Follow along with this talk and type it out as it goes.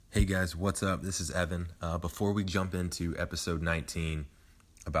Hey guys, what's up? This is Evan. Before we jump into episode 19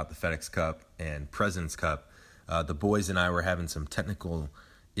 about the FedEx Cup and President's Cup, the boys and I were having some technical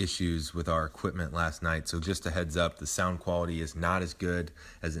issues with our equipment last night. So just a heads up, the sound quality is not as good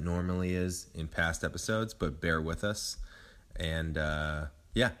as it normally is in past episodes, but bear with us. And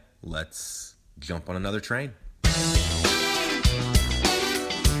let's jump on another train.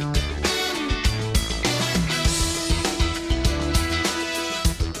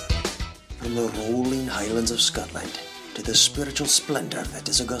 From the rolling highlands of Scotland to the spiritual splendor that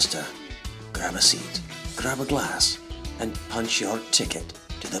is Augusta, grab a seat, grab a glass, and punch your ticket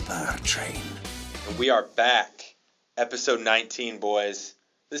to the power train. And we are back. Episode 19, boys.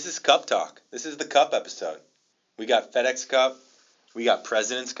 This is Cup Talk. This is the Cup episode. We got FedEx Cup. We got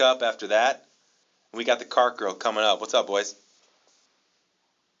President's Cup after that. And we got the Cart Girl coming up. What's up, boys?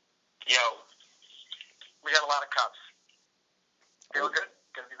 Yo, we got a lot of cups. Feeling good?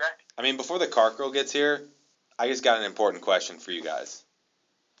 Good to be back. I mean, before the Cart Girl gets here, I just got an important question for you guys.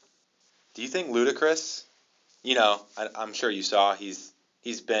 Do you think Ludacris, I'm sure you saw, he's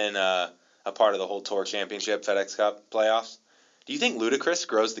been a part of the whole Tour Championship, FedEx Cup playoffs. Do you think Ludacris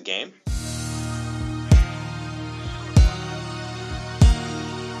grows the game?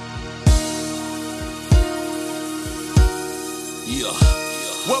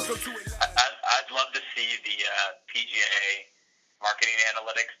 Welcome to it. I'd love to see the PGA marketing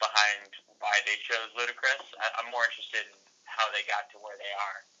analytics behind why they chose Ludacris. I'm more interested in how they got to where they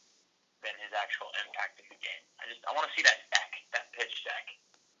are than his actual impact in the game. I want to see that deck, that pitch deck.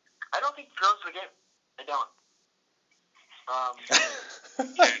 I don't think he grows the game. I don't.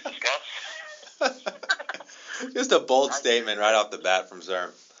 Discuss. Just a bold statement right off the bat from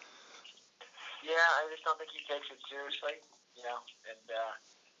Cermak. Yeah, I just don't think he takes it seriously,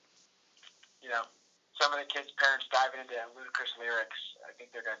 some of the kids' parents diving into Ludacris lyrics, I think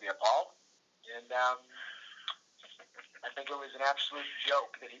they're going to be appalled, and I think it was an absolute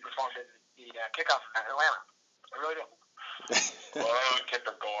joke that he performed at the kickoff in Atlanta. I really do. Whoa,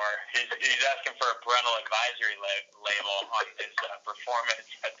 Tipper Gore. He's asking for a parental advisory label on his performance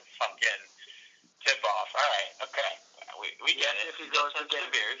at the fucking tip-off. All right, okay. We get it. If he goes to the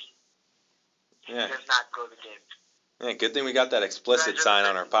beers. Yeah. He does not go to the game. Yeah, good thing we got that explicit sign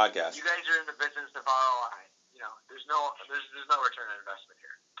on our podcast. You guys are in the business of ROI. There's no return on investment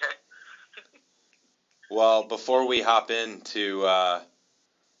here. Okay. Well, before we hop into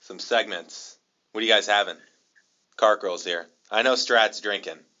some segments, what are you guys having? Cart Girl's here. I know Stratt's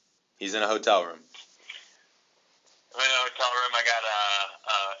drinking. He's in a hotel room. I'm in a hotel room. I got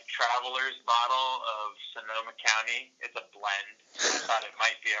a Traveler's bottle of Sonoma County. It's a blend. I thought it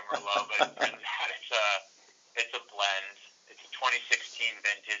might be a Merlot, but it turns out it's a blend. It's a 2016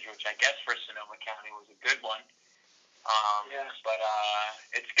 vintage, which I guess for Sonoma County was a good one. But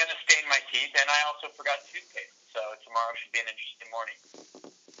it's going to stain my teeth, and I also forgot toothpaste. So tomorrow should be an interesting morning.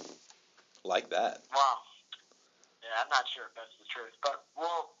 Like that. Wow. Yeah, I'm not sure if that's the truth, but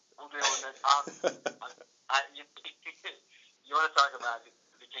we'll deal with it. You want to talk about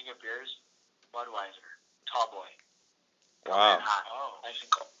the king of beers? Budweiser. Tall boy. Wow. Nice and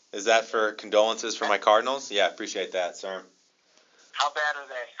cold. Is that for condolences for my Cardinals? Yeah, appreciate that, sir. How bad are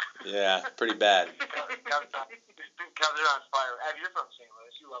they? Yeah, pretty bad. Cubs are on fire. Ab, you're from St.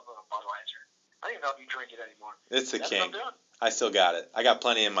 Louis. You love a Budweiser. I don't even know if you drink it anymore. It's the That's king. What I'm doing. I still got it. I got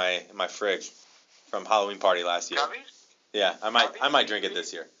plenty in my fridge from Halloween party last year. Cubbies? Yeah, I might drink it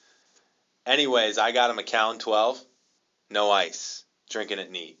this year. Anyways, I got a Macallan 12, no ice, drinking it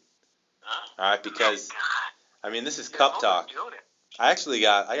neat. All right, because this is Cup Talk. I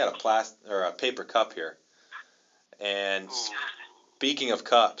got a paper cup here, and speaking of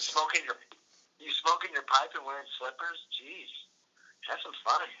cups, you smoking your pipe and wearing slippers? Jeez, have some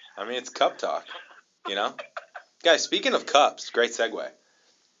fun. It's Cup Talk, Guys, speaking of cups, great segue.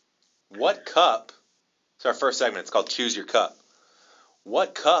 What cup? It's our first segment. It's called Choose Your Cup.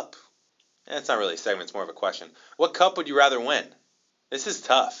 What cup? It's not really a segment. It's more of a question. What cup would you rather win? This is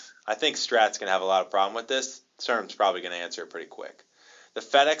tough. I think Stratt's going to have a lot of problem with this. Cerm's probably going to answer it pretty quick. The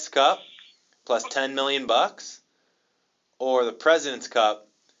FedEx Cup plus $10 million, or the President's Cup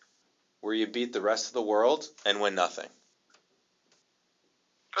where you beat the rest of the world and win nothing?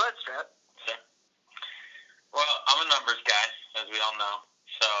 Go ahead, Stratt. Yeah. Well, I'm a numbers guy, as we all know.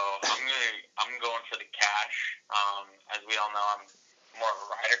 So I'm going for the cash. As we all know, I'm more of a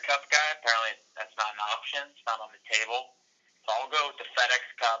Ryder Cup guy. Apparently, that's not an option. It's not on the table. So I'll go with the FedEx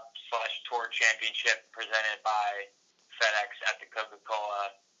Cup / Tour Championship presented by FedEx at the Coca-Cola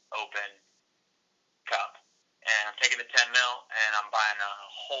Open Cup. And I'm taking the 10 mil, and I'm buying a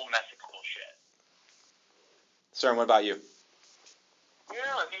whole mess of cool shit. Cerm, what about you?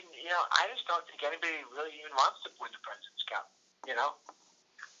 I mean, I just don't think anybody really even wants to win the President's Cup.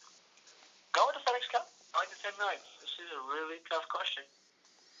 Go with the FedEx Cup. I like the 10 million. This is a really tough question.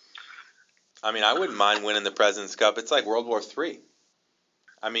 I mean, I wouldn't mind winning the President's Cup. It's like World War III.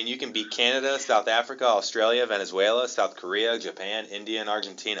 I mean, you can beat Canada, South Africa, Australia, Venezuela, South Korea, Japan, India, and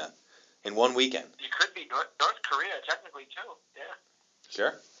Argentina in one weekend. You could beat North Korea technically too. Yeah.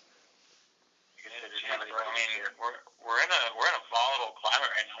 Sure. I mean, we're in a volatile climate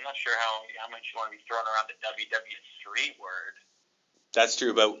right now. I'm not sure how much you want to be throwing around the WW3 word. That's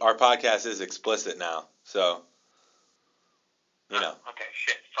true, but our podcast is explicit now, so Okay,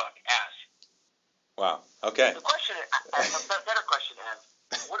 shit, fuck, ass. Wow. Okay. The question, a better question, Ev.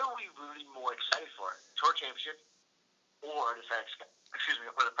 What are we really more excited for? Tour Championship or the FedEx Cup?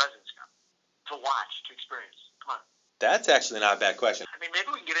 Or the President's Cup? To watch, to experience. Come on. That's actually not a bad question. I mean,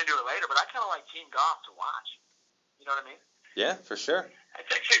 maybe we can get into it later, but I kind of like team golf to watch. You know what I mean? Yeah, for sure.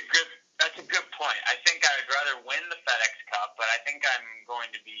 That's actually good. That's a good point. I think I'd rather win the FedEx Cup, but I think I'm going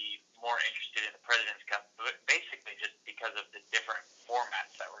to be more interested in the President's Cup, but basically just because of the different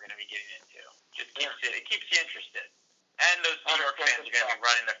formats that we're going to be getting into. It keeps you interested. And those New York fans are going to be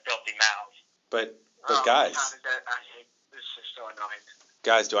running their filthy mouths. But guys, this is so annoying.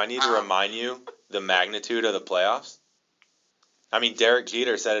 Guys, do I need to remind you the magnitude of the playoffs? I mean, Derek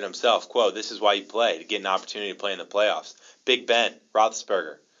Jeter said it himself, quote, "This is why you play, to get an opportunity to play in the playoffs." Big Ben,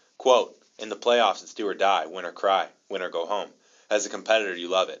 Roethlisberger, quote, "In the playoffs, it's do or die, win or cry, win or go home. As a competitor, you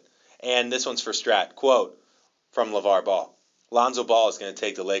love it." And this one's for Stratt, quote, from LeVar Ball, "Lonzo Ball is going to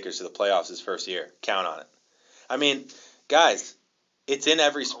take the Lakers to the playoffs his first year. Count on it." I mean, guys, it's in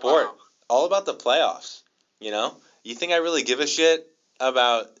every sport. Wow. All about the playoffs, You think I really give a shit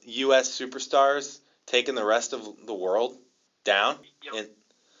about U.S. superstars taking the rest of the world down? You'll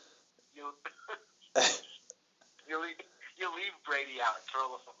leave Brady out and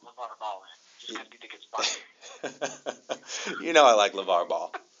throw LeVar Ball in. Just because you think it's funny. I like LeVar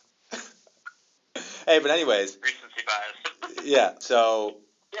Ball. Hey, but anyways. Recency bias. Yeah, so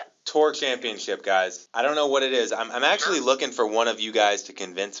Tour Championship, guys. I don't know what it is. I'm actually looking for one of you guys to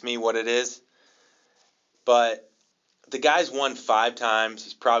convince me what it is. But the guy's won 5 times.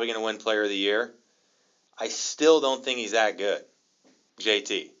 He's probably going to win Player of the Year. I still don't think he's that good.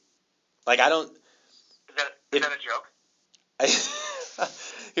 JT. Like, I don't... Is that a joke?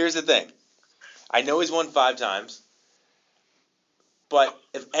 Here's the thing. I know he's won 5 times. But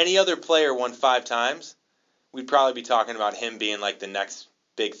if any other player won 5 times, we'd probably be talking about him being, like, the next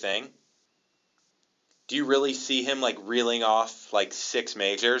big thing. Do you really see him, like, reeling off, like, 6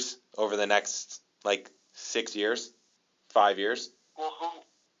 majors over the next, like, 6 years? 5 years? Well,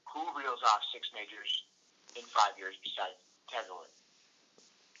 who reels off 6 majors in 5 years besides Tiger Woods?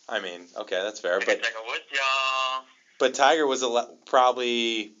 I mean, okay, that's fair. But Tiger Woods, y'all. But Tiger was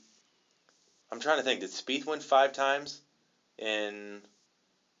probably... I'm trying to think. Did Spieth win 5 times in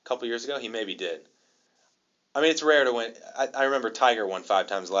a couple years ago? He maybe did. I mean, it's rare to win. I remember Tiger won 5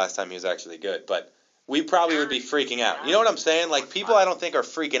 times the last time he was actually good. But we probably would be freaking out. You know what I'm saying? Like, people I don't think are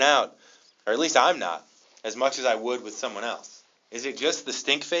freaking out, or at least I'm not, as much as I would with someone else. Is it just the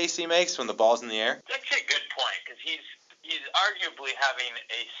stink face he makes when the ball's in the air? That's actually a good point, because he's arguably having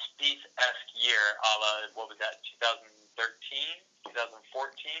a Spieth-esque year a la, what was that, 2013,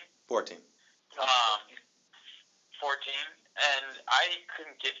 2014? 14. 14, and I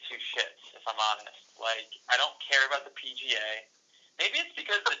couldn't give 2 shits, if I'm honest. Like, I don't care about the PGA. Maybe it's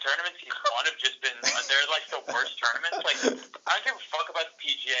because the tournaments he's won have just been, they're like the worst tournaments. Like, I don't give a fuck about the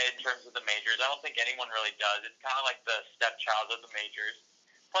PGA in terms of the majors. I don't think anyone really does. It's kind of like the stepchild of the majors.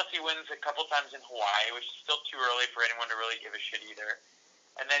 Plus, he wins a couple times in Hawaii, which is still too early for anyone to really give a shit either.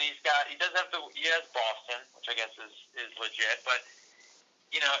 And then he has Boston, which I guess is legit. But,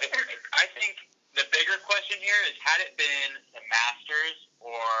 I think the bigger question here is, had it been the Masters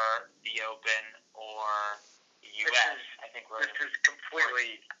or the Open or the U.S., I think this is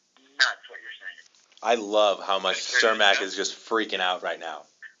completely nuts what you're saying. I love how much Cermak is just freaking out right now.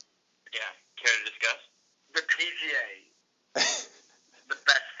 Yeah. Care to discuss? The PGA, the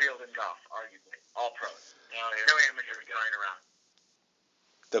best field in golf, arguably. All pros. No amateurs going around.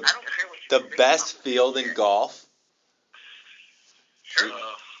 I don't care what you The think best about field in golf? Sure.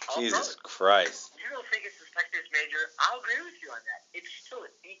 Jesus Christ. You don't think it's the sexiest major? I'll agree with you on that. It's still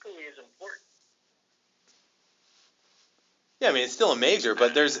equally as important. Yeah, I mean, it's still a major,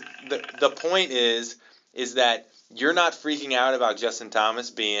 but there's the point is that you're not freaking out about Justin Thomas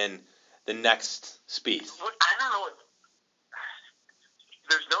being the next Spieth. I don't know.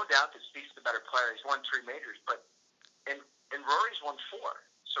 There's no doubt that Spieth's the better player. He's won 3 majors, and Rory's won 4.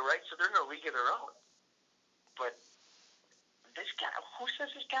 So they're in a league of their own. But this guy, who says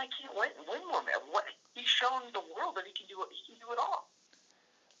this guy can't win more, man? What he's shown the world that he can do it all.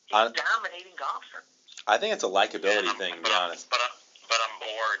 He's dominating golfer. I think it's a likability thing, to be honest. But I'm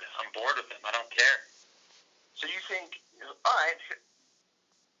bored. I'm bored with him. I don't care. So you think, all right,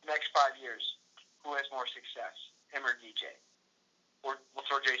 next 5 years, who has more success, him or DJ? Or we'll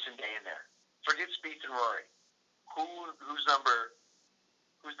throw Jason Day in there. Forget Spieth and Rory. Who's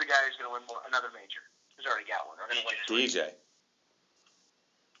the guy who's going to win another major? Who's already got one? DJ.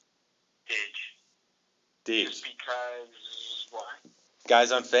 Just because why?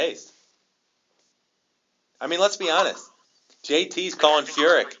 Guy's unfazed. I mean, let's be honest. JT's calling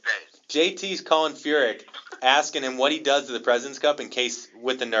Furyk. Asking him what he does to the President's Cup in case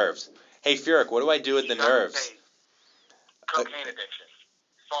with the nerves. Hey, Furyk, what do I do with the nerves? Cocaine addiction.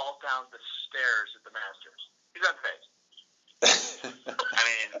 Falls down the stairs at the Masters. He's unfazed. I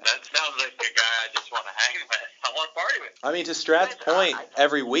mean, that sounds like a guy I just want to hang with. I want to party with. I mean, to Stratt's point,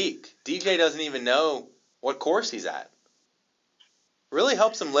 every week, DJ doesn't even know what course he's at. Really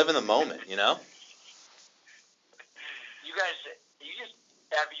helps him live in the moment, you know? You guys,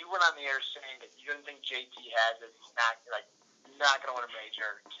 you went on the air saying that you didn't think JT has it. He's not going to win a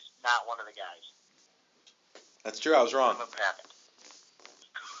major. Just not one of the guys. That's true. I was wrong.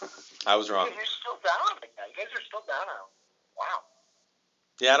 I was wrong. You're still down on the guy. You guys are still down on him. Wow.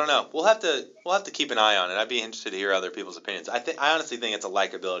 Yeah, I don't know. We'll have to keep an eye on it. I'd be interested to hear other people's opinions. I honestly think it's a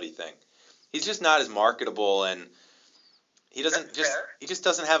likability thing. He's just not as marketable, and he just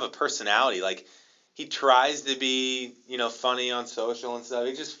doesn't have a personality. Like, he tries to be, funny on social and stuff.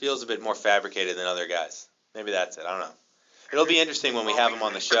 He just feels a bit more fabricated than other guys. Maybe that's it. I don't know. It'll be interesting when we have him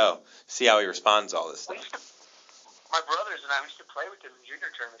on the show, see how he responds to all this stuff. My brothers and I used to play with him in junior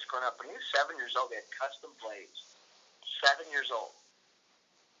tournaments growing up. When he was 7 years old, they had custom blades. 7 years old.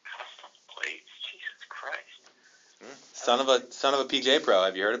 Custom blades? Jesus Christ. Son of a PGA pro.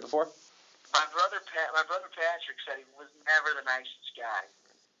 Have you heard it before? My brother Patrick said he was never the nicest guy.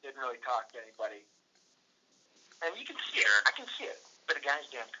 Didn't really talk to anybody. And you can see it. I can see it. But a guy's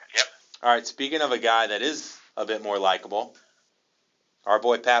damn good. Yep. All right, speaking of a guy that is a bit more likable, our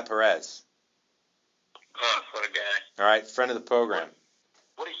boy Pat Perez. Oh, what a guy. All right, friend of the program.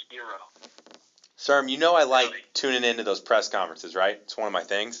 What a hero. Sir, I like tuning into those press conferences, right? It's one of my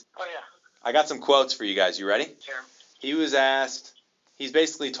things. Oh, yeah. I got some quotes for you guys. You ready? Sure. He was asked, he's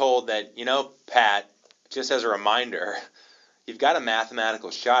basically told that, Pat, just as a reminder, you've got a mathematical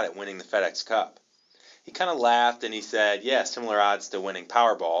shot at winning the FedEx Cup. He kind of laughed and he said, yeah, similar odds to winning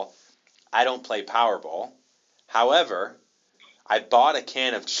Powerball. I don't play Powerball. However, I bought a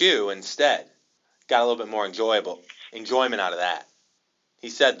can of Chew instead. Got a little bit more enjoyment out of that. He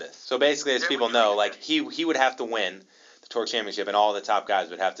said this. So basically, as people know, like he would have to win the Tour Championship and all the top guys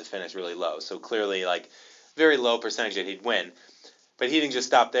would have to finish really low. So clearly, like, very low percentage that he'd win. But he didn't just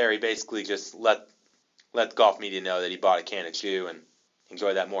stop there. He basically just let the golf media know that he bought a can of Chew and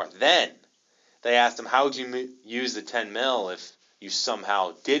enjoyed that more. Then they asked him, how would you use the 10 mil if you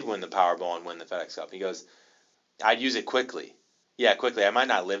somehow did win the Powerball and win the FedEx Cup? He goes, I'd use it quickly. Yeah, quickly. I might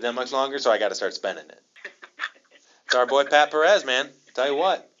not live that much longer, so I got to start spending it. It's our boy Pat Perez, man. Tell you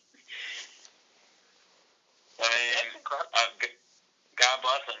what. I mean, God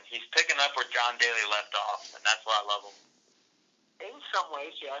bless him. He's picking up where John Daly left off, and that's why I love him. In some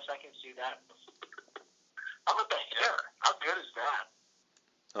ways, yes, I can see that. How about the hair? How good is that?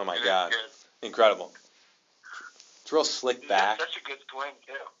 Oh, my God. Incredible. It's real slick back. Such a good swing,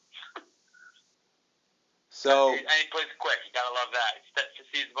 too. So, and he plays quick. You gotta love that. He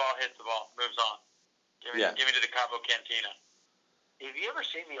sees the ball, hits the ball, moves on. Give me to the Cabo Cantina. Have you ever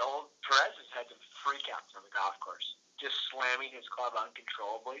seen the old Perez has had some freakouts on the golf course, just slamming his club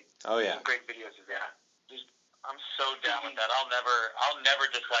uncontrollably? Oh yeah. Some great videos of that. I'm so down with that. I'll never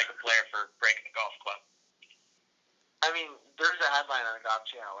dislike a player for breaking a golf club. I mean, there's a headline on the Golf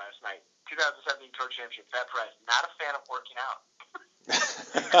Channel last night. 2017 Tour Championship. Pat Perez, not a fan of working out.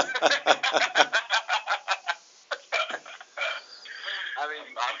 I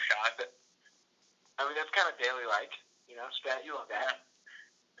mean, I'm shocked. I mean, that's kind of Daly-like. Stratt, you love that.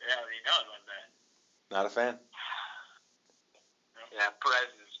 Yeah, you know I love that. Not a fan. Yeah, Perez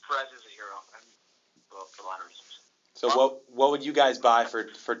is a hero. For a lot of reasons. So what would you guys buy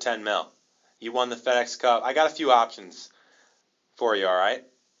for 10 mil? You won the FedEx Cup. I got a few options for you, all right?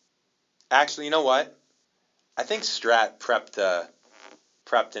 Actually, you know what? I think Stratt prepped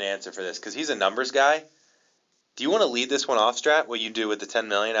an answer for this because he's a numbers guy. Do you want to lead this one off, Stratt, what you do with the $10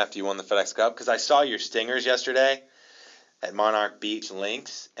 million after you won the FedEx Cup? Because I saw your stingers yesterday at Monarch Beach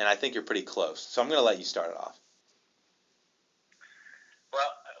Links, and I think you're pretty close. So I'm going to let you start it off.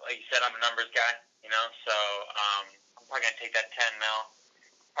 Well, like you said, I'm a numbers guy, so I'm probably going to take that 10 mil,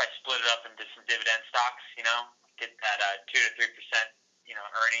 probably split it up into some dividend stocks, get that 2 to 3%,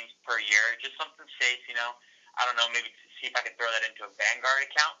 earnings per year, just something safe, I don't know, maybe see if I can throw that into a Vanguard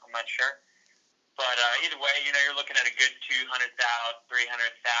account. I'm not sure. But either way, you're looking at a good $200,000,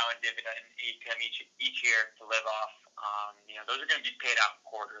 $300,000 dividend income each year to live off. Those are going to be paid out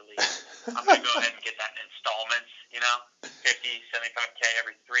quarterly. I'm going to go ahead and get that in installments, 50, 75K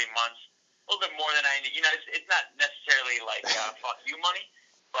every 3 months. A little bit more than I need. It's not necessarily like fuck you money,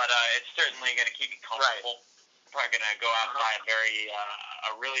 but it's certainly going to keep you comfortable. Right. Probably going to go out and buy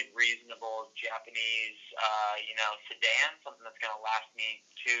a really reasonable Japanese, sedan, something that's going to last me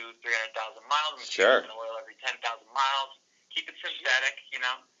 200,000-300,000 miles. I'm sure. Going to oil every 10,000 miles. Keep it synthetic,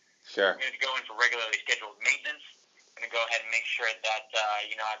 Sure. I'm going to go in for regularly scheduled maintenance. I'm going to go ahead and make sure that,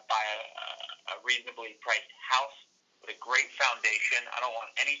 I buy a reasonably priced house with a great foundation. I don't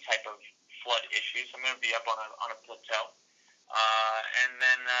want any type of flood issues. I'm going to be up on a plateau. And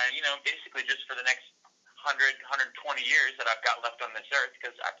then, basically just for the next 100, 120 years that I've got left on this earth,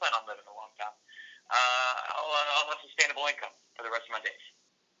 because I plan on living a long time, I'll have sustainable income for the rest of my days.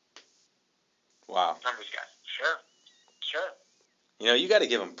 Wow. Numbers guy. Sure. You got to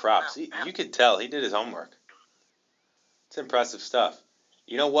give him props. You could tell he did his homework. It's impressive stuff.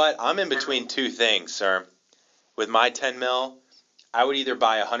 You know what? I'm in between two things, sir. With my 10 mil, I would either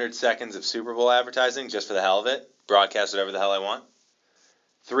buy 100 seconds of Super Bowl advertising just for the hell of it, broadcast whatever the hell I want.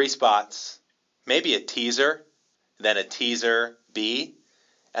 3 spots. Maybe a teaser, then a teaser B,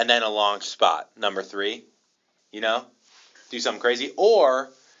 and then a launch spot, number 3. Do something crazy. Or,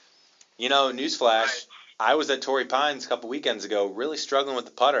 newsflash, I was at Torrey Pines a couple weekends ago, really struggling with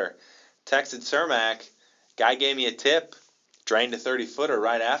the putter. Texted Cermak, guy gave me a tip, drained a 30-footer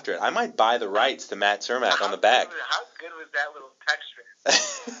right after it. I might buy the rights to Matt Cermak on the back. How good was that little texture?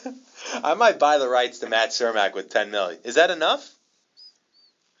 I might buy the rights to Matt Cermak with 10 million. Is that enough?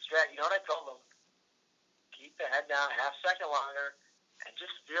 Stratt, you know what I told him? Keep the head down a half second longer and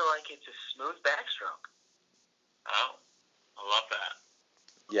just feel like it's a smooth backstroke. Oh, I love that.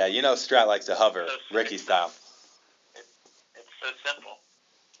 Yeah, Stratt likes to hover, Ricky style. It's so simple.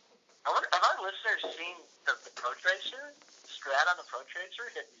 I wonder, have our listeners seen the Pro Tracer? Stratt on the Pro Tracer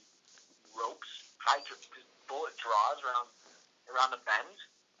hitting ropes, just bullet draws around the bend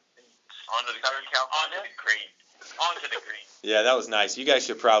in Southern California. Onto the green. Yeah, that was nice. You guys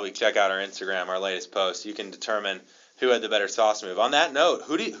should probably check out our Instagram, our latest post. You can determine who had the better sauce move. On that note,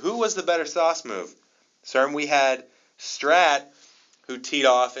 who was the better sauce move? Sir, we had Stratt, who teed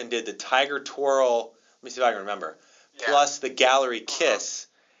off and did the Tiger Twirl, let me see if I can remember, plus the Gallery Kiss,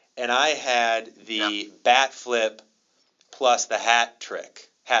 and I had the bat flip plus the hat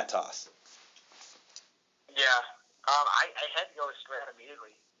toss. Yeah, I had to go with Stratt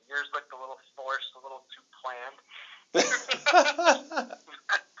immediately. Yours looked a little forced, a little too planned. You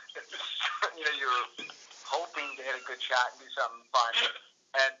were hoping to hit a good shot and do something fun,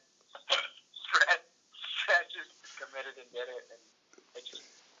 and Stratt just committed and did it, and it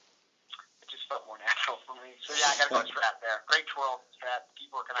just felt more natural for me. So yeah, I gotta go with Stratt there. Great twirl, Stratt.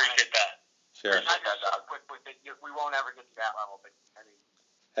 Keep working on it. Appreciate that. Sure. We won't ever get to that level, but I mean.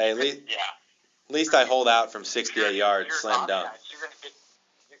 Hey, at least I hold out from 68 yards, slam dunk. You're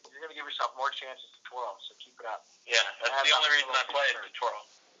gonna give yourself more chances to twirl, so keep it up. Yeah, that's the only reason I play is to twirl.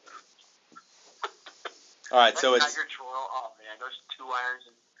 All right, so it's Tiger twirl. Oh man, those 2 irons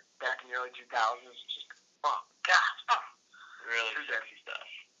back in the early 2000s, just God, really sexy stuff.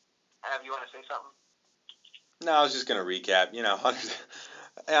 You want to say something? No, I was just gonna recap.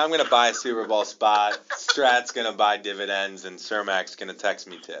 I'm gonna buy a Super Bowl spot. Stratt's gonna buy dividends, and Cermak's gonna text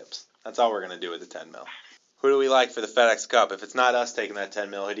me tips. That's all we're gonna do with the 10 mil. Who do we like for the FedEx Cup? If it's not us taking that 10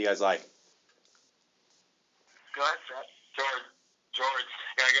 mil, who do you guys like? Go ahead, Stratt. George.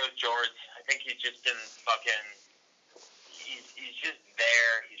 Gotta go with George. I think he's just been he's just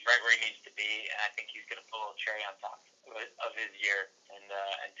there. He's right where he needs to be, and I think he's gonna put a little cherry on top of his year and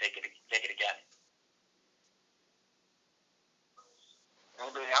take it again.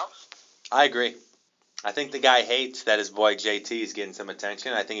 Anybody else? I agree. I think the guy hates that his boy JT is getting some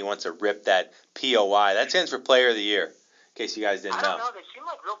attention. I think he wants to rip that POI. That stands for Player of the Year, in case you guys didn't know. I don't know. They seem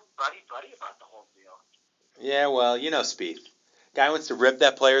like real buddy about the whole deal. Yeah, well, Spieth. Guy wants to rip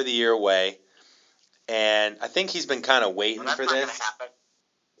that Player of the Year away, and I think he's been kind of waiting for this. That's not going to happen.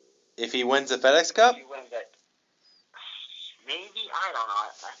 If he wins the FedEx Cup? If he wins it. Maybe, I don't know.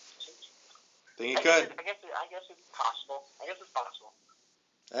 I think he could. I guess it's possible.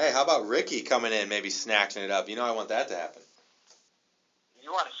 Hey, how about Ricky coming in, maybe snatching it up? I want that to happen.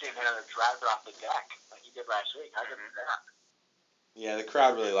 You want to see him hit another driver off the deck, like he did last week. How good is that? Yeah, the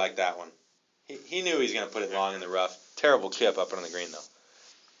crowd really liked that one. He knew he was going to put it long in the rough. Terrible chip up on the green, though.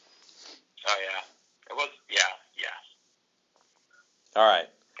 Oh, yeah. It was, yeah. All right.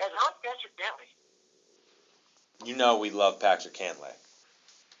 Guys, I like Patrick Cantlay. You know we love Patrick Cantlay.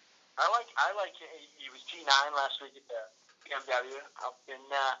 I like he was T9 last week at the BMW up in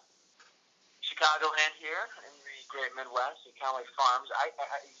Chicagoland here in the Great Midwest at Cantlay Farms.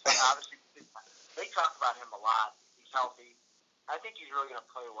 Obviously, they talk about him a lot. He's healthy. I think he's really going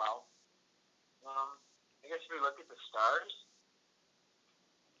to play well. I guess if we look at the stars,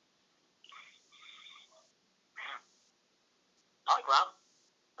 I like Rahm.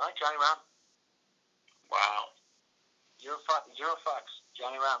 I like Johnny Rahm. Wow. Zero fucks.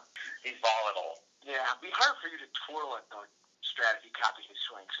 Johnny Rahm. He's volatile. Yeah, it'd be hard for you to twirl it though, Stratt, if you copy his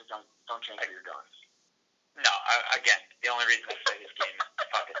swing. So don't change what you're doing. No, again, the only reason I play this game is to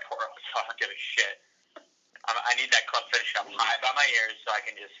fucking twirl, so I don't give a shit. I need that club finish up high by my ears so I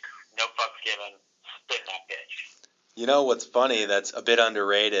can just, no fucks given, spin that bitch. You know what's funny that's a bit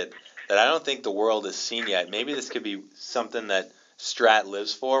underrated that I don't think the world has seen yet? Maybe this could be something that Stratt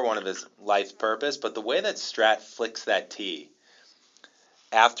lives for, one of his life's purpose, but the way that Stratt flicks that tee,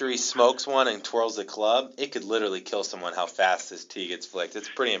 after he smokes one and twirls the club, it could literally kill someone how fast this tee gets flicked. It's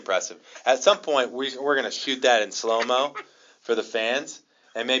pretty impressive. At some point, we're going to shoot that in slow-mo for the fans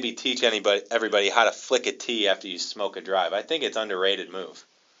and maybe teach everybody how to flick a tee after you smoke a drive. I think it's an underrated move.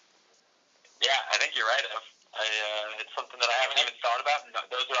 Yeah, I think you're right, Ev. It's something that I haven't even thought about, and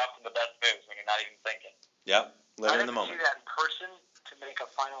those are often the best moves when you're not even thinking. Yep, living in the moment. I didn't see that in person to make a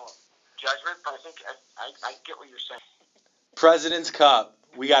final judgment, but I think I get what you're saying. President's Cup.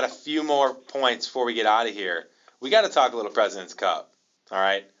 We got a few more points before we get out of here. We got to talk a little President's Cup, all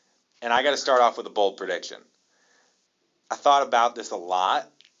right? And I got to start off with a bold prediction. I thought about this a lot.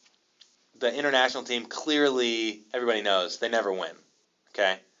 The international team, clearly, everybody knows, they never win,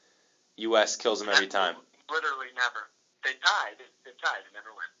 okay? U.S. kills them every time. Literally never. They tied. They never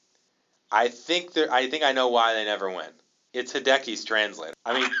win. I think I know why they never win. It's Hideki's translator.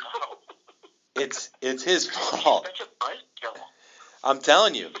 I mean, it's his fault. Such a buzzkill. I'm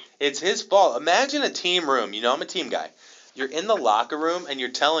telling you, it's his fault. Imagine a team room. You know, I'm a team guy. You're in the locker room and you're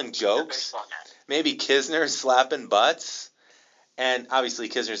telling jokes. Maybe Kisner's slapping butts. And obviously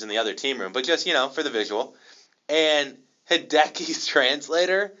Kisner's in the other team room. But just, for the visual. And Hideki's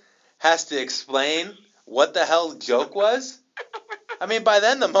translator has to explain what the hell the joke was. I mean, by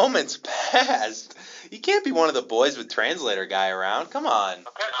then the moment's passed. You can't be one of the boys with translator guy around. Come on. Okay,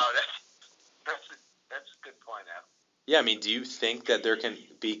 no, that's a good point, Ab. Yeah, I mean, do you think that there can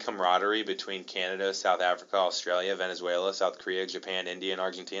be camaraderie between Canada, South Africa, Australia, Venezuela, South Korea, Japan, India, and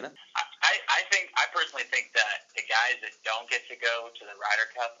Argentina? I personally think that the guys that don't get to go to the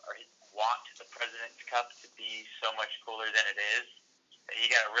Ryder Cup or want the President's Cup to be so much cooler than it is, that you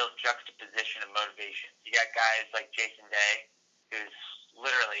got a real juxtaposition of motivation. You got guys like Jason Day, who's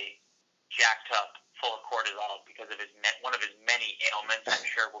literally jacked up, full of cortisol because of one of his many ailments. I'm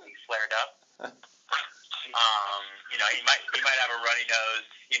sure will be flared up. He might have a runny nose.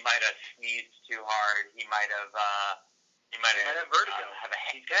 He might have sneezed too hard. He might have vertigo.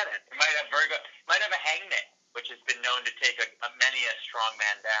 He's got it. He might have vertigo. He might have a hangnail, which has been known to take many a strong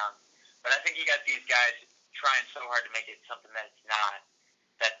man down. But I think you got these guys trying so hard to make it something that it's not.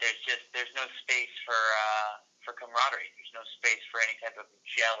 That there's no space for camaraderie. There's no space for any type of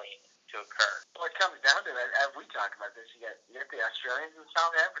gelling to occur. Well, it comes down to that. As we talk about this, you got the Australians and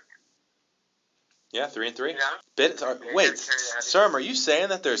South Africa. Yeah, 3-3. Yeah. Wait, Cerm, are you saying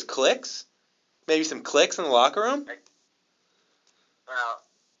that there's cliques? Maybe some cliques in the locker room? Well,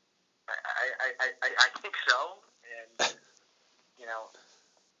 I think so, and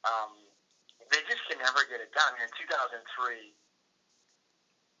they just can never get it done. In 2003,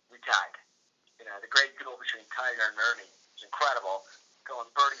 we tied. The great duel between Tiger and Ernie was incredible,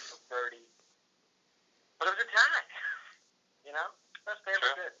 going birdie for 30. But it was a tie. Best they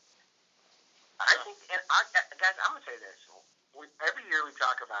ever did. I think, guys, I'm going to say this. Every year we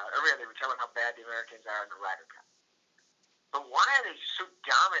talk about, every other we talk about how bad the Americans are in the Ryder Cup. But why are they so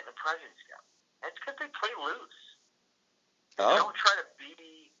dominant in the President's Cup? It's because they play loose. They don't try to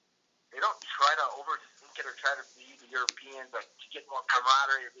overthink it or try to be the Europeans to get more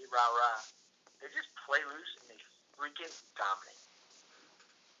camaraderie or be rah-rah. They just play loose and they freaking dominate.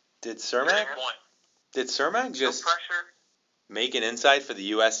 Did Cermak just make an insight for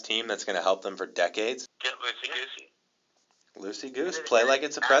the U.S. team that's going to help them for decades? Get loosey-goosey. Loosey-goose. Play like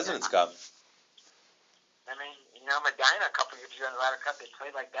it's a President's Cup. I mean, Medina a couple years ago in the Ryder Cup, they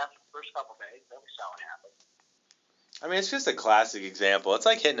played like that for the first couple days. Then we saw what happened. I mean, it's just a classic example. It's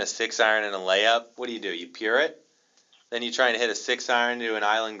like hitting a 6-iron in a layup. What do? You pure it? Then you try and hit a 6-iron to an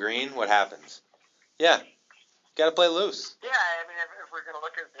island green. What happens? Yeah. Got to play loose. Yeah, I mean, if we're going to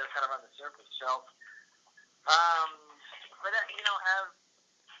look at it, they're kind of on the surface. So, but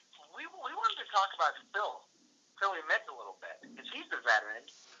we wanted to talk about Philly Mitch a little bit because he's the veteran.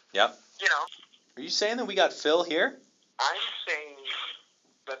 Yep. You know. Are you saying that we got Phil here? I'm saying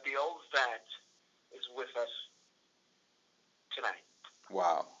that the old vet is with us tonight.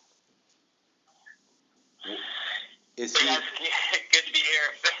 Wow. Is he? Good to be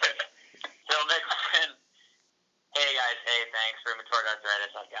here. Phil Mickelson. Hey, guys. Hey, thanks. Rheumatoid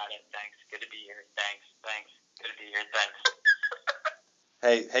arthritis. I've got it. Thanks. Good to be here. Thanks. Good to be here. Thanks.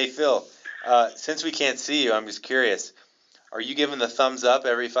 Hey, Phil. Since we can't see you, I'm just curious. Are you giving the thumbs up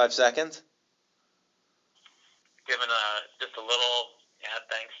every 5 seconds? Giving just a little,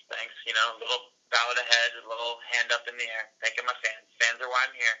 thanks, a little bow of the head, a little hand up in the air. Thanking my fans. Fans are why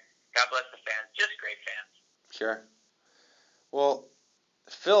I'm here. God bless the fans. Just great fans. Sure. Well,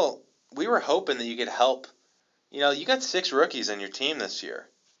 Phil, we were hoping that you could help. You got 6 rookies on your team this year.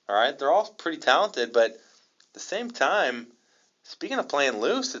 All right? They're all pretty talented, but at the same time, speaking of playing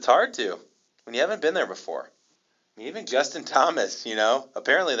loose, it's hard to when you haven't been there before. I mean, even Justin Thomas,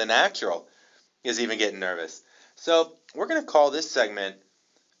 apparently the natural, is even getting nervous. So we're going to call this segment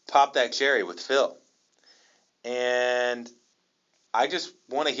Pop That Cherry with Phil. And I just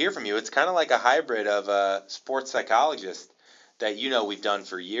want to hear from you. It's kind of like a hybrid of a sports psychologist that we've done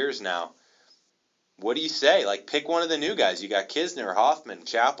for years now. What do you say? Like, pick one of the new guys. You got Kisner, Hoffman,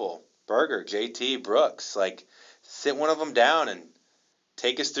 Chappell, Berger, JT, Brooks. Like, sit one of them down and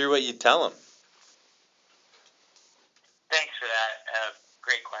take us through what you tell them. Thanks for that.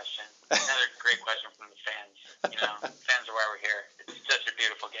 Great question. Another great question from the fans. Fans are why we're here. It's such a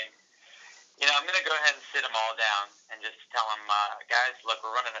beautiful game. I'm going to go ahead and sit them all down and just tell them, guys, look, we're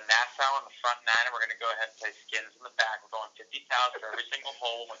running a Nassau on the front 9, and we're going to go ahead and play skins in the back. We're going 50,000 for every single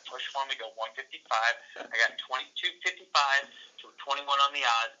hole. When push one, we go 155. I got 22.55 to 21 on the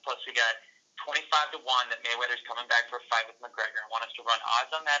odds. Plus, we got 25 to 1 that Mayweather's coming back for a fight with McGregor. I want us to run odds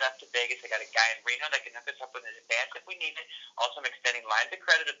on that up to Vegas. I got a guy in Reno that can hook us up with an advance if we need it. Also, I'm extending lines of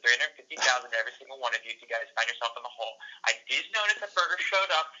credit of 350,000 to every single one of you if you guys find yourself in the hole. I did notice that Berger showed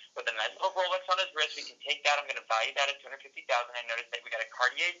up with a nice little Rolex on his wrist. We can take that. I'm going to value that at 250,000. I noticed that we got a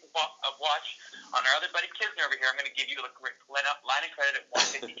Cartier watch on our other buddy Kisner over here. I'm going to give you a line of credit at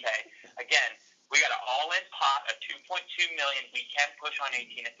 150K. Again, we got an all-in pot of $2.2 million. We can push on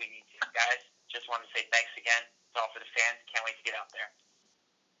 18 if we need to. Guys, just wanted to say thanks again. It's all for the fans. Can't wait to get out there.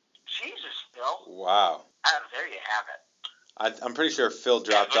 Jesus, Phil. Wow. There you have it. I'm pretty sure Phil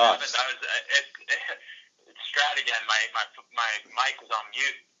dropped off. Stratt again. My mic was on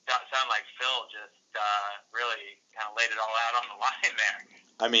mute. Sounded like Phil just really kind of laid it all out on the line there.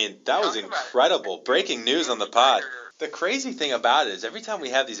 I mean, that was incredible. Breaking news on the pod. The crazy thing about it is every time we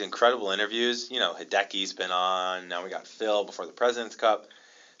have these incredible interviews, Hideki's been on, now we got Phil before the President's Cup.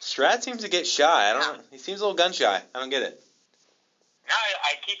 Stratt seems to get shy. He seems a little gun shy. I don't get it. No,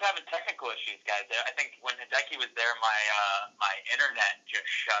 I keep having technical issues, guys. I think when Hideki was there, my internet just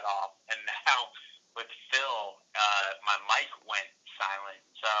shut off, and now with Phil, my mic went silent.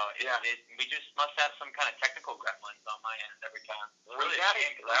 So we just must have some kind of technical gremlins on my end every time. Really,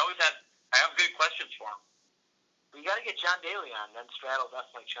 because I have good questions for him. We got to get John Daly on. Then Stratt will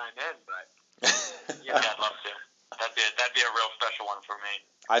definitely chime in. But I'd love to. That'd be a real special one for me.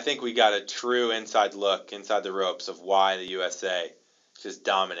 I think we got a true inside look inside the ropes of why the USA just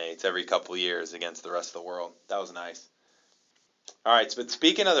dominates every couple of years against the rest of the world. That was nice. All right, but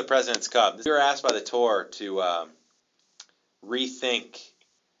speaking of the President's Cup, we were asked by the tour to rethink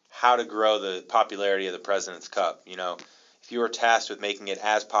how to grow the popularity of the President's Cup. If you were tasked with making it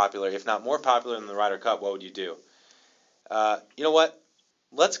as popular, if not more popular than the Ryder Cup, what would you do? You know what?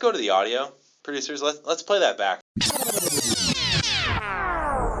 Let's go to the audio. Producers, let's play that back.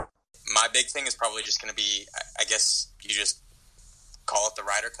 My big thing is probably just going to be, I guess you just call it the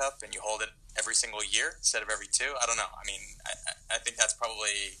Ryder Cup and you hold it every single year instead of every 2. I don't know. I mean, I think that's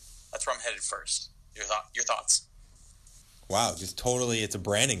where I'm headed first. Your thoughts? Wow, just totally, it's a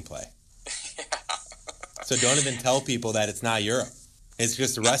branding play. Yeah. So don't even tell people that it's not Europe. It's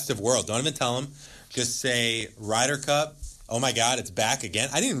just the rest of the world. Don't even tell them. Just say Ryder Cup. Oh my God, it's back again.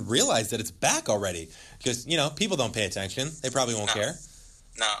 I didn't realize that it's back already. Just, people don't pay attention. They probably won't care.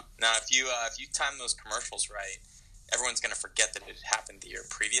 No. If you time those commercials right, everyone's going to forget that it happened the year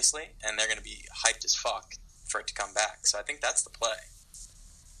previously, and they're going to be hyped as fuck for it to come back. So I think that's the play.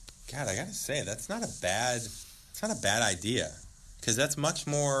 God, I gotta say it's not a bad idea, because that's much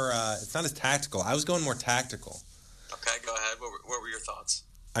more. It's not as tactical. I was going more tactical. Okay, go ahead. What were your thoughts?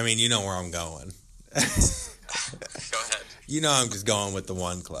 I mean, you know where I'm going. Go ahead. I'm just going with the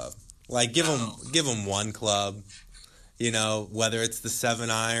one club. Like, give them one club. You know, whether it's the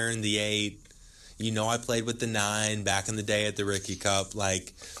 7-iron, the 8. You know, I played with the 9 back in the day at the Ryder Cup.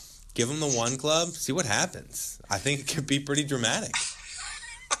 Like, give them the one club. See what happens. I think it could be pretty dramatic.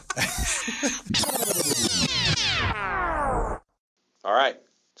 All right,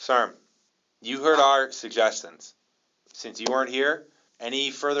 Cerm, you heard our suggestions. Since you weren't here,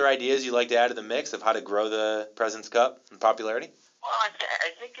 any further ideas you'd like to add to the mix of how to grow the President's Cup in popularity? Well, I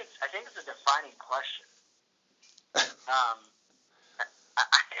think it's a defining question.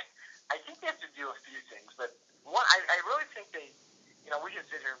 I think they have to do a few things, but one, I really think they, we can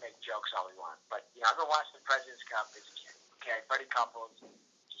sit here and make jokes all we want, but I've been watching the President's Cup as a kid. Okay, Freddie Couples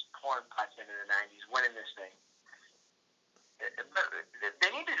just pouring putts into the '90s, winning this thing. But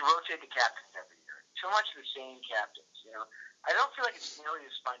they need to rotate the captains every year. Too much of the same captains. I don't feel like it's nearly as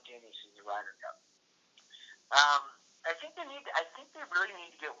spontaneous as the Ryder Cup. I think they really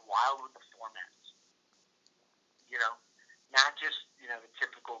need to get wild with the formats. Not just the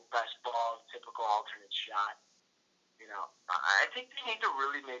typical best ball, typical alternate shot. I think they need to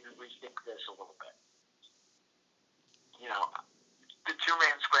really maybe rethink this a little bit. The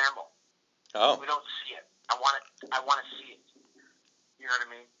 2-man scramble. Oh. We don't see it. I want to see it. You know what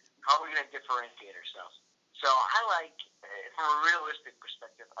I mean? How are we going to differentiate ourselves? So I like, from a realistic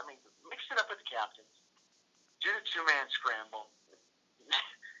perspective, mix it up with the captains. Do the 2-man scramble.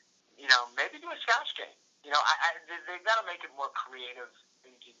 Maybe do a Scotch game. They've got to make it more creative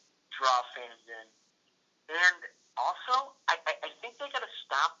and to draw fans in. And also, I think they got to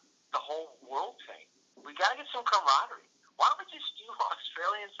stop the whole world thing. We got to get some camaraderie. Why don't we just do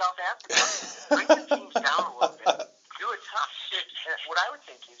Australia and South Africa? Bring the teams down a little bit. Do a top 6. What I would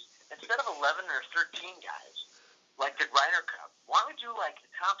think is, instead of 11 or 13 guys, like the Ryder Cup, why don't we do like the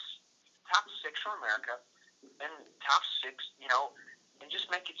top 6 from America and top 6, and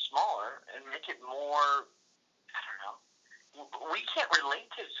just make it smaller and make it more, I don't know. We can't relate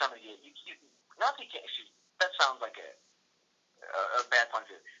to some of the, not that you can't, that sounds like a bad point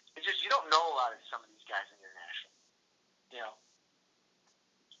of view. It's just you don't know a lot of some of these guys internationally.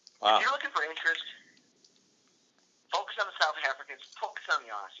 Wow. If you're looking for interest, focus on the South Africans, focus on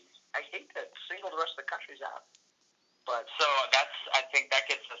the Aussies. I hate to single the rest of the countries out. But so I think that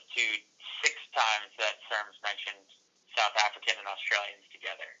gets us to 6 times that Cerm's mentioned South African and Australians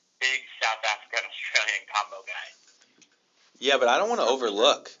together. Big South African Australian combo guy. Yeah, but I don't want to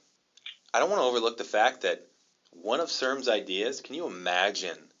overlook the fact that one of Cerm's ideas, can you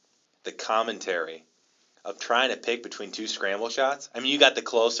imagine the commentary of trying to pick between 2 scramble shots? You got the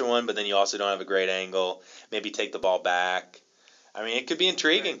closer one, but then you also don't have a great angle. Maybe take the ball back. It could be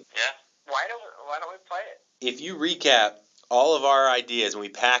intriguing. Yeah. Why don't we play it? If you recap all of our ideas and we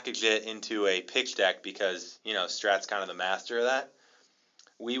package it into a pitch deck, because, Stratt's kind of the master of that,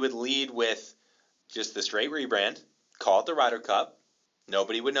 we would lead with just the straight rebrand, call it the Ryder Cup.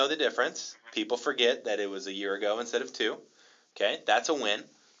 Nobody would know the difference. People forget that it was a year ago instead of 2. Okay, that's a win.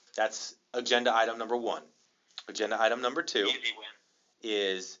 That's agenda item number 1. Agenda item number 2 Easy win.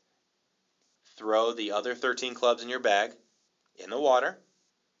 is throw the other 13 clubs in your bag in the water,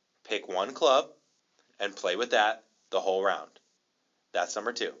 pick one club, and play with that the whole round. That's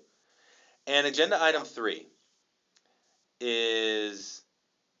number 2. And agenda item 3 is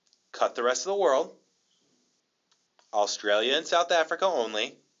cut the rest of the world, Australia and South Africa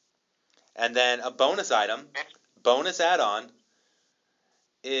only, and then a bonus add-on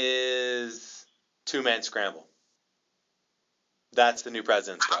is 2-man scramble. That's the new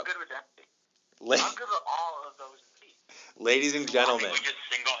President's Cup. I'm good with that. I'm good with all of those. Ladies and gentlemen. I think we just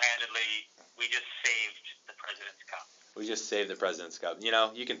single-handedly, saved the President's Cup. We just saved the President's Cup.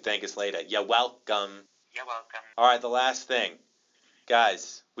 You can thank us later. You're welcome. You're welcome. All right, the last thing.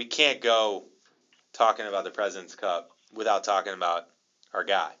 Guys, we can't go talking about the President's Cup without talking about our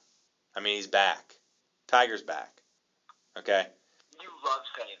guy. He's back. Tiger's back. Okay? You love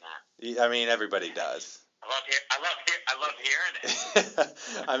saying that. Everybody does. I love hearing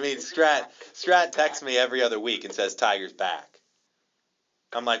it. Stratt texts me every other week and says Tiger's back.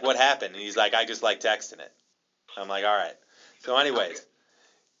 I'm like, what happened? And he's like, I just like texting it. I'm like, all right. So anyways,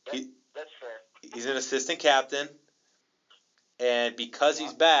 That's fair. He's an assistant captain, and because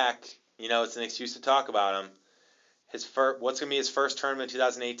he's back, it's an excuse to talk about him. What's going to be his first tournament in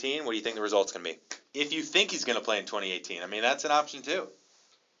 2018? What do you think the result's going to be? If you think he's going to play in 2018, that's an option too.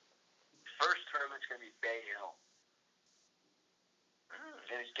 First tournament's going to be Bay Hill.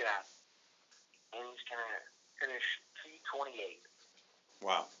 And he's going to finish T28.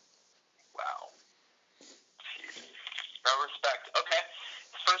 Wow. Jeez. No respect. Okay.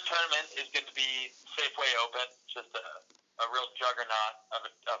 His first tournament is going to be Safeway Open, just a a real juggernaut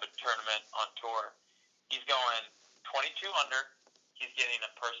of a tournament on tour. He's going 22 under. He's getting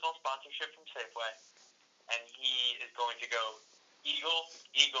a personal sponsorship from Safeway, and he is going to go eagle,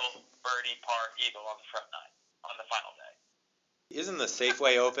 birdie, par, eagle on the front nine on the final day. Isn't the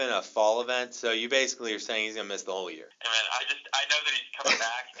Safeway Open a fall event? So you basically are saying he's going to miss the whole year. And man, I know that he's coming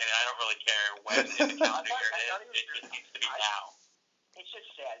back, and I don't really care when in the calendar year it is. It just needs to be now. It's just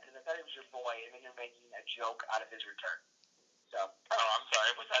sad because I thought he was your boy, and then you're making a joke out of his return. So. Oh, I'm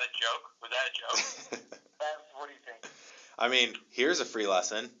sorry. Was that a joke? What do you think? I mean, here's a free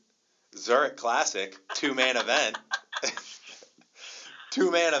lesson. Zurich Classic, 2-man event.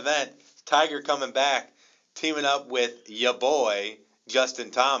 2-man event. Tiger coming back, teaming up with ya boy,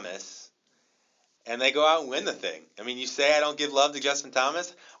 Justin Thomas. And they go out and win the thing. I mean, you say I don't give love to Justin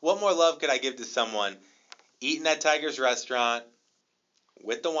Thomas? What more love could I give to someone eating at Tiger's restaurant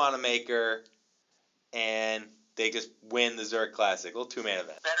with the Wanamaker, and they just win the Zurich Classic? A little 2-man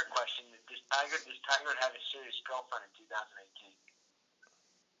event. Better question. Does Tiger have a serious girlfriend in 2018?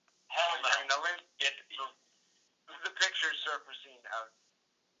 Hell no. The pictures surfacing of,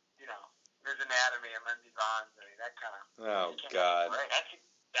 his anatomy and Lindsey Vonn. I mean, that kind of. Oh, God. Right?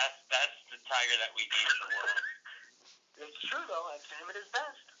 That's the Tiger that we need in the world. It's true, though. That's him at his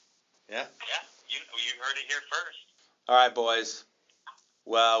best. Yeah. Yeah. You heard it here first. All right, boys.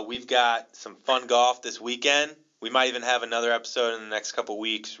 Well, we've got some fun golf this weekend. We might even have another episode in the next couple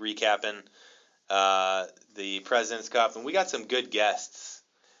weeks recapping the President's Cup. And we got some good guests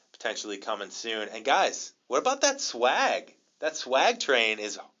potentially coming soon. And, guys, what about that swag? That swag train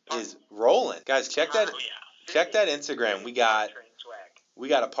is rolling. Guys, check that Instagram. We got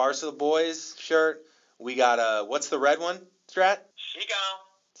a Parse of the Boys shirt. We got a, what's the red one, Stratt? She gone.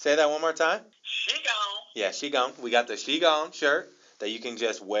 Say that one more time. She gone. Yeah, she gone. We got the She Gone shirt that you can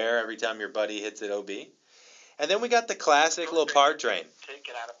just wear every time your buddy hits it OB. And then we got the classic little park train. Take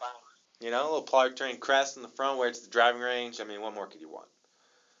it out of bounds. A little park train crest in the front where it's the driving range. I mean, what more could you want?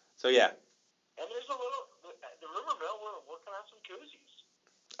 So, yeah. And there's the rumor mill, we're working on some koozies.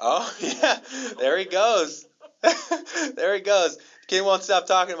 Oh, yeah. There he goes. There he goes. Kid won't stop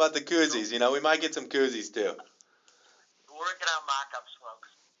talking about the koozies. We might get some koozies, too. Working on mock-ups, folks.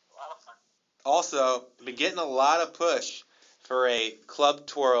 A lot of fun. Also, been getting a lot of push for a Club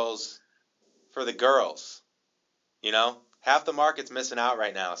Twirls for the girls. Half the market's missing out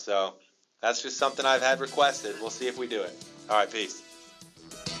right now, so that's just something I've had requested. We'll see if we do it. All right, peace.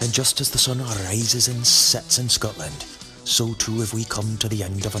 And just as the sun rises and sets in Scotland, so too have we come to the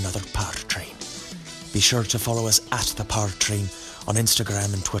end of another Par Train. Be sure to follow us at the Par Train on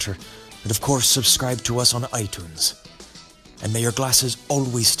Instagram and Twitter, and of course subscribe to us on iTunes. And may your glasses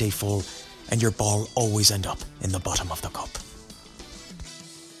always stay full and your ball always end up in the bottom of the cup.